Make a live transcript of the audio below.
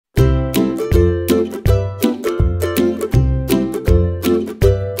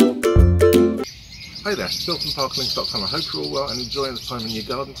Hey there, Phil from parkerlings.com. I hope you're all well and enjoying the time in your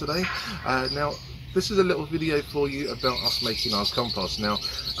garden today. Now, this is a little video for you about us making our compost. Now,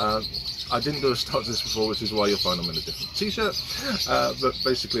 I didn't do a start to this before, which is why you'll find I'm in a different t-shirt, but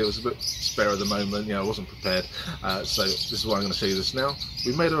basically it was a bit spare at the moment. I wasn't prepared, so this is why I'm going to show you this now.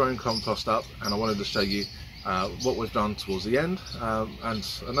 We made our own compost up, and I wanted to show you what we've done towards the end, and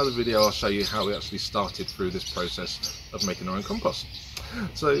another video I'll show you how we actually started through this process of making our own compost.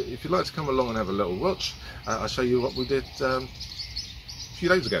 So if you'd like to come along and have a little watch, I'll show you what we did a few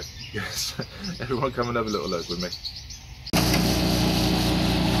days ago. Yes, everyone come and have a little look with me.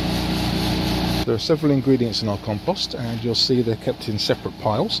 There are several ingredients in our compost, and you'll see they're kept in separate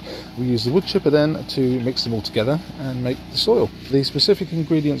piles. We use the wood chipper then to mix them all together and make the soil. The specific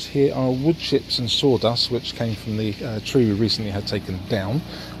ingredients here are wood chips and sawdust, which came from the tree we recently had taken down.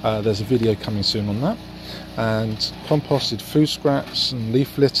 There's a video coming soon on that. And composted food scraps and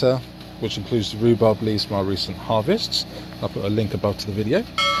leaf litter, which includes the rhubarb leaves from our recent harvests. I'll put a link above to the video.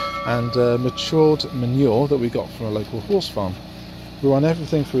 And matured manure that we got from a local horse farm. We run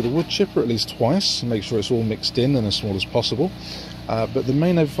everything through the wood chipper at least twice to make sure it's all mixed in and as small as possible. But the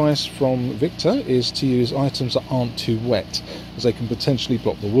main advice from Victor is to use items that aren't too wet, as they can potentially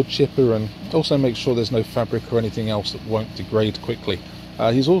block the wood chipper, and also make sure there's no fabric or anything else that won't degrade quickly.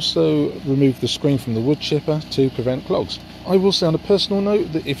 He's also removed the screen from the wood chipper to prevent clogs. I will say on a personal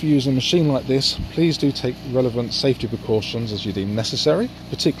note that if you use a machine like this, please do take relevant safety precautions as you deem necessary,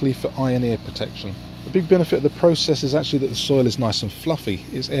 particularly for eye and ear protection. The big benefit of the process is actually that the soil is nice and fluffy,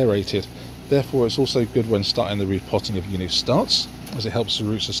 it's aerated. Therefore it's also good when starting the repotting of your new starts, as it helps the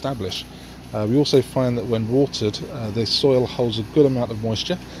roots establish. We also find that when watered, the soil holds a good amount of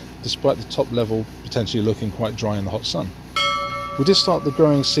moisture, despite the top level potentially looking quite dry in the hot sun. We did start the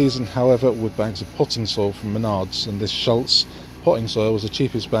growing season, however, with bags of potting soil from Menards, and this Schultz potting soil was the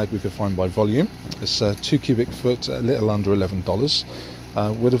cheapest bag we could find by volume. It's 2 cubic foot, a little under $11.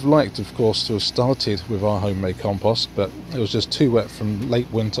 Would have liked, of course, to have started with our homemade compost, but it was just too wet from late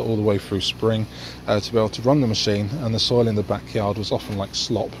winter all the way through spring to be able to run the machine, and the soil in the backyard was often like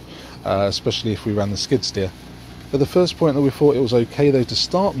slop, especially if we ran the skid steer. At the first point that we thought it was okay though to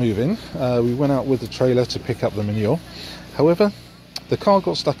start moving, we went out with the trailer to pick up the manure. However, the car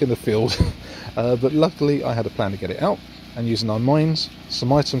got stuck in the field, but luckily I had a plan to get it out, and using our minds,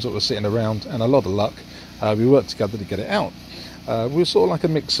 some items that were sitting around, and a lot of luck, we worked together to get it out. We were sort of like a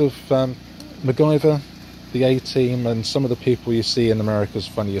mix of MacGyver, the A-Team, and some of the people you see in America's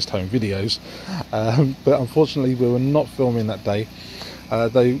Funniest Home Videos, but unfortunately we were not filming that day.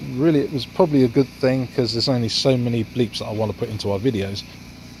 Though really it was probably a good thing, because there's only so many bleeps that I want to put into our videos.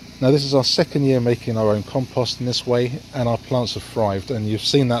 Now this is our second year making our own compost in this way, and our plants have thrived, and you've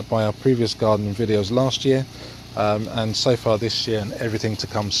seen that by our previous gardening videos last year, and so far this year, and everything to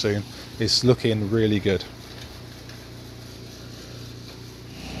come soon. It's looking really good.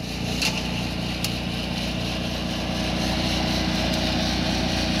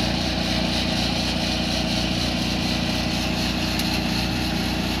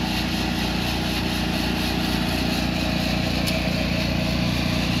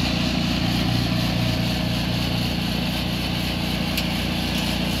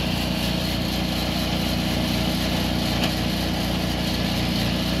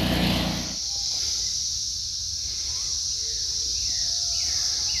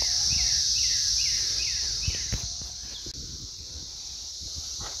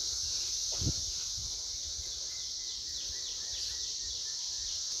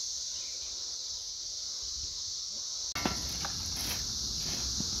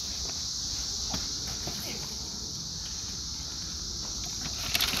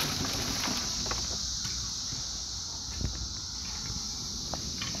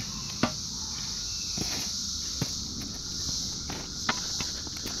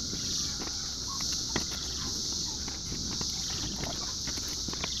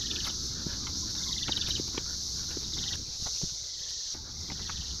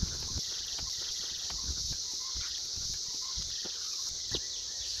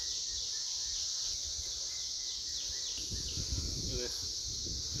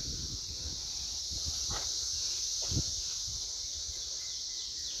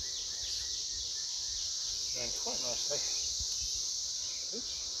 Going quite nicely.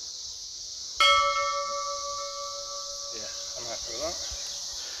 Oops. Yeah, I'm happy with that.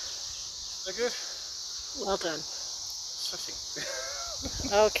 They're good? Well done. Setting.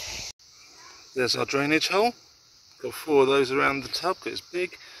 Okay. There's our drainage hole. Got 4 of those around the tub because it's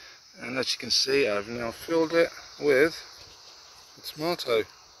big, and as you can see I've now filled it with tomato.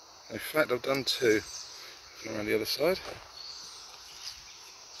 In fact I've done 2. Go around the other side.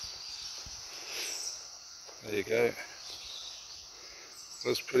 There you go.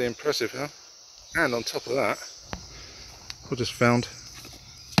 That's pretty impressive, huh? And on top of that, I just found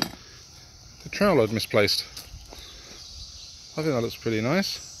the trowel I'd misplaced. I think that looks pretty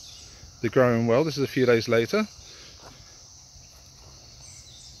nice. They're growing well. This is a few days later.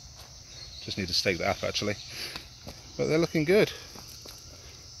 Just need to stake that up actually. But they're looking good.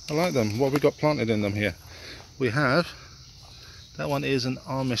 I like them. What have we got planted in them here? We have, that one is an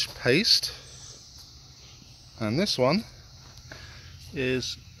Amish paste. And this one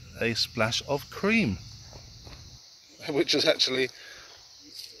is a splash of cream, which is actually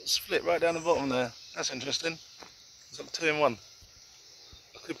split right down the bottom there. That's interesting. It's like 2 in 1.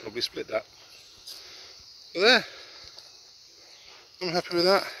 I could probably split that. But there, I'm happy with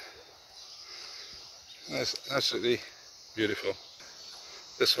that. That's absolutely beautiful.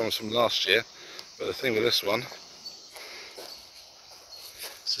 This one's from last year, but the thing with this one,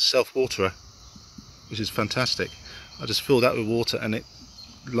 it's a self-waterer, which is fantastic. I just fill that with water and it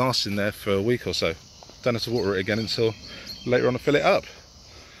lasts in there for a week or so. Don't have to water it again until later on to fill it up.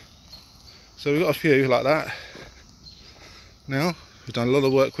 So we've got a few like that. Now, we've done a lot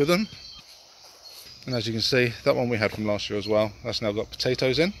of work with them. And as you can see, that one we had from last year as well. That's now got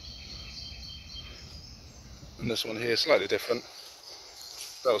potatoes in. And this one here is slightly different.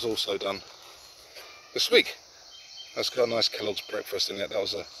 That was also done this week. That's got a nice Kellogg's breakfast in it. That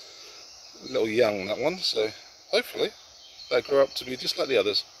was a little young, that one. So hopefully they grow up to be just like the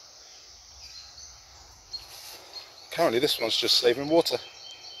others. Currently this one's just saving water.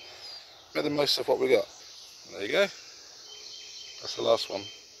 Make the most of what we got. There you go. That's the last one.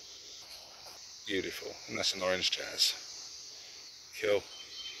 Beautiful. And that's an orange jazz. Cool.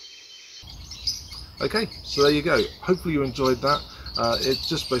 Okay, so there you go. Hopefully you enjoyed that. It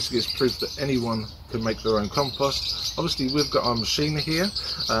just basically is proof that anyone can make their own compost. Obviously we've got our machine here,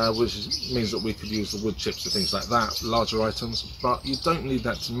 which means that we could use the wood chips and things like that, larger items, but you don't need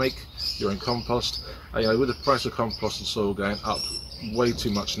that to make your own compost. You know, with the price of compost and soil going up way too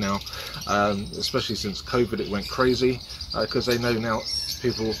much now, especially since COVID, it went crazy, because they know now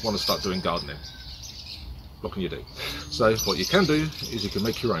people want to start doing gardening. What can you do? So what you can do is you can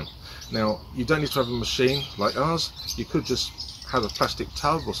make your own. Now, you don't need to have a machine like ours. You could just have a plastic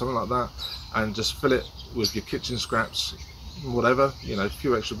tub or something like that and just fill it with your kitchen scraps, whatever, you know, a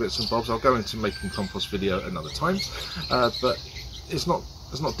few extra bits and bobs. I'll go into making compost video another time, but it's not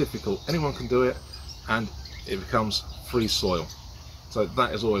difficult. Anyone can do it, and it becomes free soil. So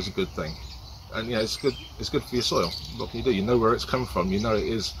that is always a good thing. And you know, it's good for your soil. What can you do? You know where it's come from. You know it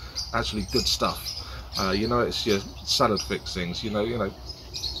is actually good stuff. You know it's your salad fixings. You know,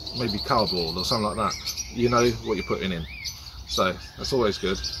 maybe cardboard or something like that. You know what you're putting in. So that's always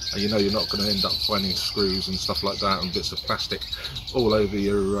good, and you know you're not going to end up finding screws and stuff like that and bits of plastic all over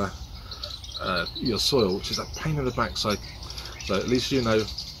your soil, which is a pain in the backside. So at least you know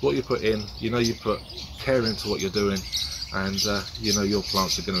what you put in, you know you put care into what you're doing, and you know your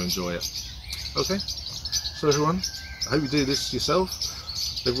plants are going to enjoy it. Okay, so everyone, I hope you do this yourself.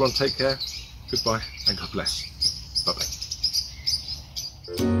 Everyone take care, goodbye and God bless. Bye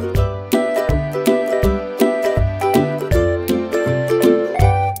bye.